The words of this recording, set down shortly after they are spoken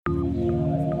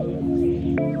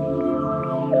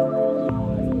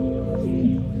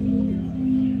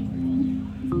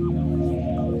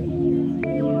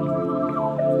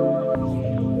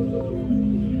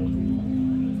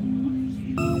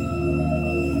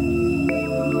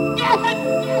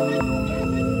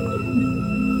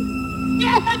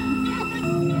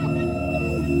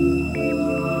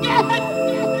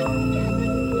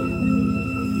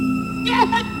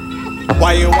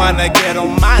Why you wanna get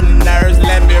on my nerves?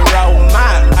 Let me roll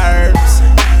my herbs.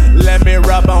 Let me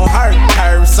rub on her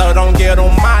curves, so don't get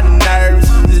on my nerves.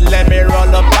 Just let me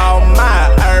roll up all my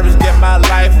herbs. Get my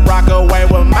life, rock away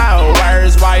with my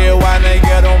words. Why you wanna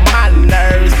get on my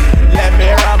nerves? Let me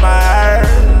rub my herbs.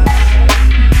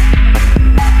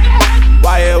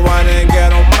 Why you wanna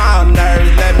get on my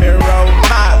nerves? Let me roll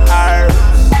my herbs.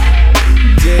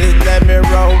 Just let me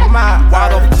roll my herbs. Why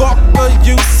the fuck are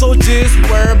you so just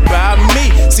worried about me?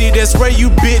 See, that's where you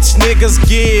bitch niggas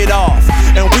get off.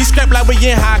 And we scrap like we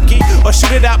in hockey, or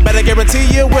shoot it out, but I guarantee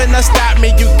you will not stop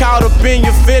me. You caught up in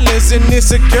your feelings and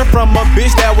insecure from a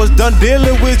bitch that was done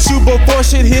dealing with you before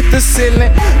shit hit the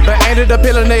ceiling. But ended up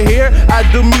peeling it here. I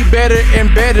do me better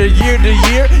and better year to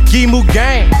year. Gimu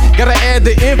gang, gotta add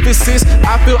the emphasis.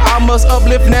 I feel I must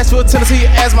uplift Nashville, Tennessee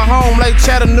as my home, like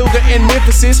Chattanooga and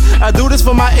Memphis. I do this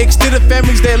for my extended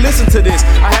families that listen to this.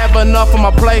 I have enough on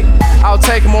my plate, I'll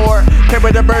take more.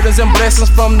 Carry the burdens and blessings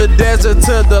from the desert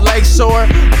to the lake shore.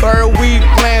 Birdweed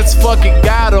plants, fuck it,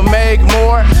 gotta make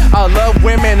more. I love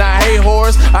women, I hate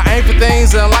whores. I aim for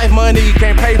things in life money you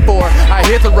can't pay for. I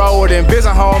hit the road and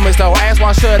visit homies, don't ask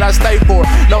why should I stay for.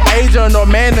 No agent or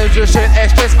manager should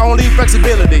ask, stress only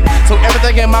flexibility. So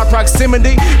everything in my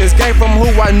proximity is gained from who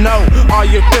I know. Are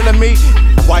you feeling me?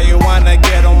 Why you wanna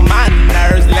get on my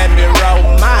nerves? Let me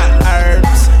roll my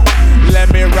herbs.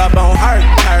 Let me rub on her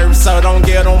curves, so don't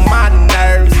get on my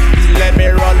nerves. Just let me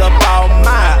roll up all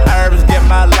my herbs. Get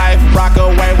my life, rock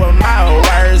away with my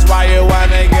words. Why you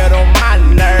wanna get on my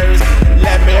nerves?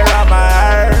 Let me rub my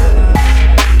herbs.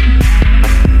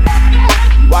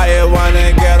 Why you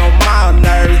wanna get on my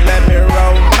nerves? Let me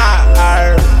roll my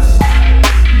herbs.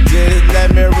 Just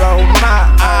let me roll my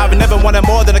herbs. I've never wanted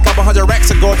more than a couple hundred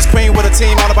racks. A gorgeous queen with a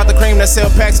team all about the cream that sell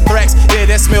packs and threats. Yeah,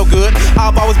 that smell good.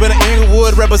 I've always been an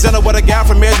Inglewood representative with a guy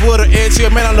from Edgewood or Edge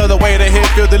Hill. Man, I love the way they hit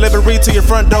feel delivery to your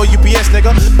front door, UPS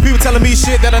nigga. People telling me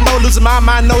shit that I know, losing my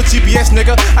mind, no GPS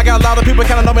nigga. I got a lot of people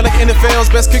kinda know me like NFL's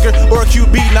best kicker or a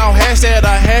QB. Now hashtag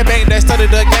a handbag that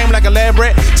studied the game like a lab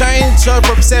rat. Change her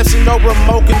for perception, no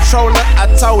remote controller.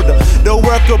 I told her the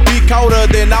world could be colder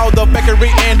than all the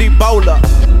bakery and Ebola.